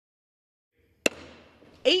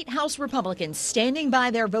8 House Republicans standing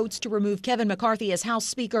by their votes to remove Kevin McCarthy as House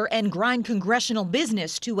Speaker and grind congressional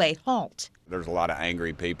business to a halt. There's a lot of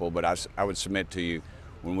angry people, but I would submit to you,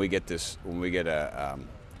 when we get a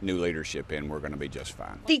new leadership in, we're going to be just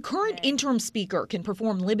fine. The current interim speaker can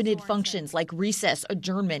perform limited functions like recess,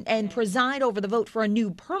 adjournment, and preside over the vote for a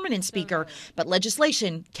new permanent speaker, but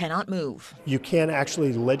legislation cannot move. You can't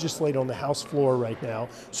actually legislate on the House floor right now,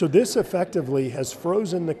 so this effectively has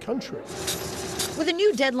frozen the country. With a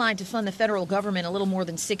new deadline to fund the federal government a little more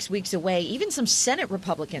than 6 weeks away, even some Senate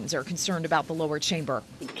Republicans are concerned about the lower chamber.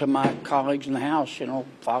 To my colleagues in the House,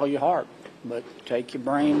 follow your heart, but take your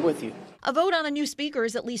brain with you. A vote on a new speaker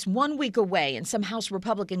is at least 1 week away, and some House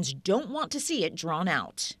Republicans don't want to see it drawn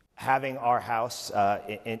out. Having our House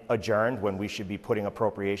adjourned when we should be putting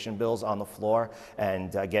appropriation bills on the floor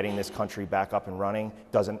and getting this country back up and running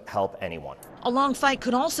doesn't help anyone. A long fight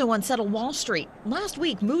could also unsettle Wall Street. Last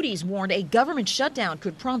week, Moody's warned a government shutdown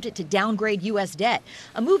could prompt it to downgrade U.S. debt,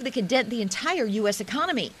 a move that could dent the entire U.S.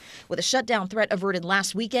 economy. With a shutdown threat averted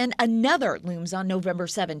last weekend, another looms on November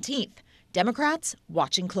 17th. Democrats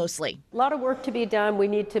watching closely. A lot of work to be done. We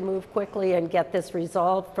need to move quickly and get this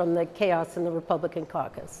resolved from the chaos in the Republican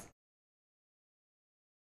caucus.